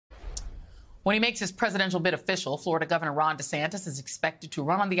When he makes his presidential bid official, Florida Governor Ron DeSantis is expected to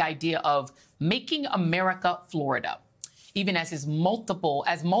run on the idea of making America Florida, even as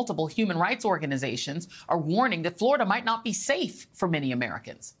multiple human rights organizations are warning that Florida might not be safe for many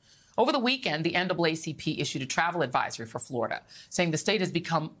Americans. Over the weekend, the NAACP issued a travel advisory for Florida, saying the state has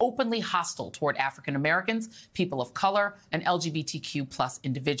become openly hostile toward African-Americans, people of color, and LGBTQ+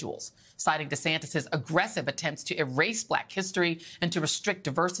 individuals, citing DeSantis' aggressive attempts to erase Black history and to restrict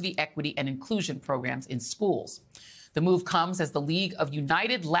diversity, equity, and inclusion programs in schools. The move comes as the League of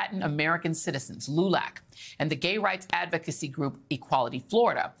United Latin American Citizens, LULAC, and the gay rights advocacy group Equality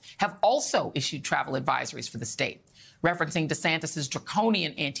Florida have also issued travel advisories for the state, referencing DeSantis'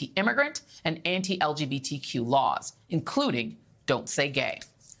 draconian anti-immigrant and anti-LGBTQ laws, including Don't Say Gay.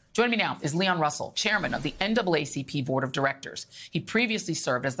 Joining me now is Leon Russell, chairman of the NAACP Board of Directors. He previously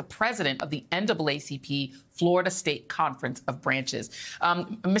served as the president of the NAACP Florida State Conference of Branches.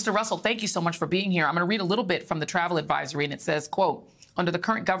 Mr. Russell, thank you so much for being here. I'm going to read a little bit from the travel advisory, and it says, quote, under the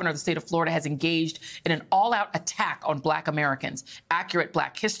current governor of the state of Florida has engaged in an all-out attack on Black Americans, accurate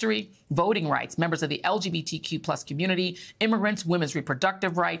Black history, voting rights, members of the LGBTQ+ community, immigrants, women's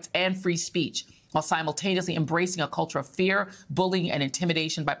reproductive rights, and free speech, while simultaneously embracing a culture of fear, bullying, and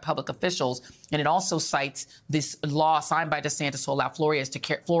intimidation by public officials. And it also cites this law signed by DeSantis to allow Floridians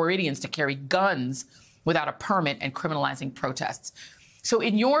to carry guns without a permit and criminalizing protests. So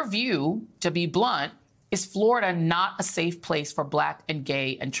in your view, to be blunt, is Florida not a safe place for Black and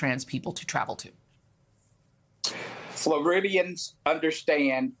gay and trans people to travel to? Floridians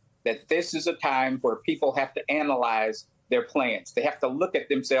understand that this is a time where people have to analyze their plans. They have to look at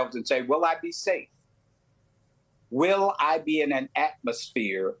themselves and say, will I be safe? Will I be in an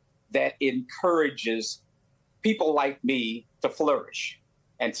atmosphere that encourages people like me to flourish?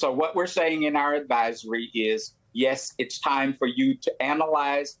 And so what we're saying in our advisory is, yes, it's time for you to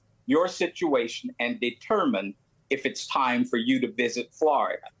analyze your situation and determine if it's time for you to visit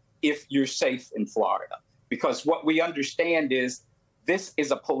Florida, if you're safe in Florida. Because what we understand is this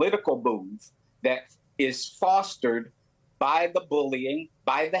is a political move that is fostered by the bullying,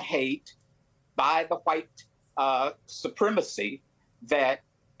 by the hate, by the white supremacy that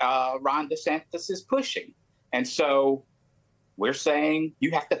Ron DeSantis is pushing. And so we're saying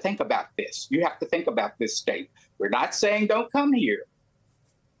you have to think about this. You have to think about this state. We're not saying don't come here.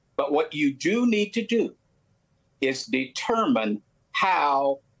 But what you do need to do is determine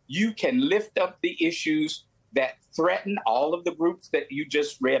how you can lift up the issues that threaten all of the groups that you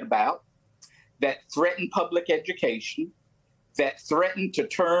just read about, that threaten public education, that threaten to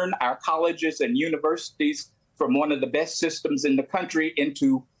turn our colleges and universities from one of the best systems in the country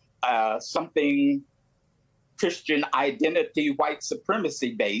into something Christian identity, white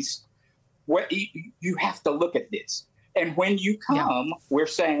supremacy based. What you have to look at this. And when you come, we're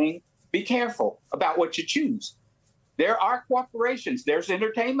saying, be careful about what you choose. There are corporations, there's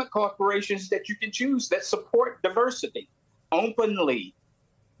entertainment corporations that you can choose that support diversity, openly,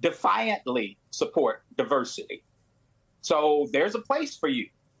 defiantly support diversity. So there's a place for you.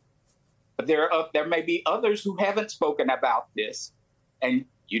 But there may be others who haven't spoken about this, and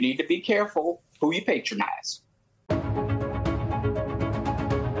you need to be careful who you patronize.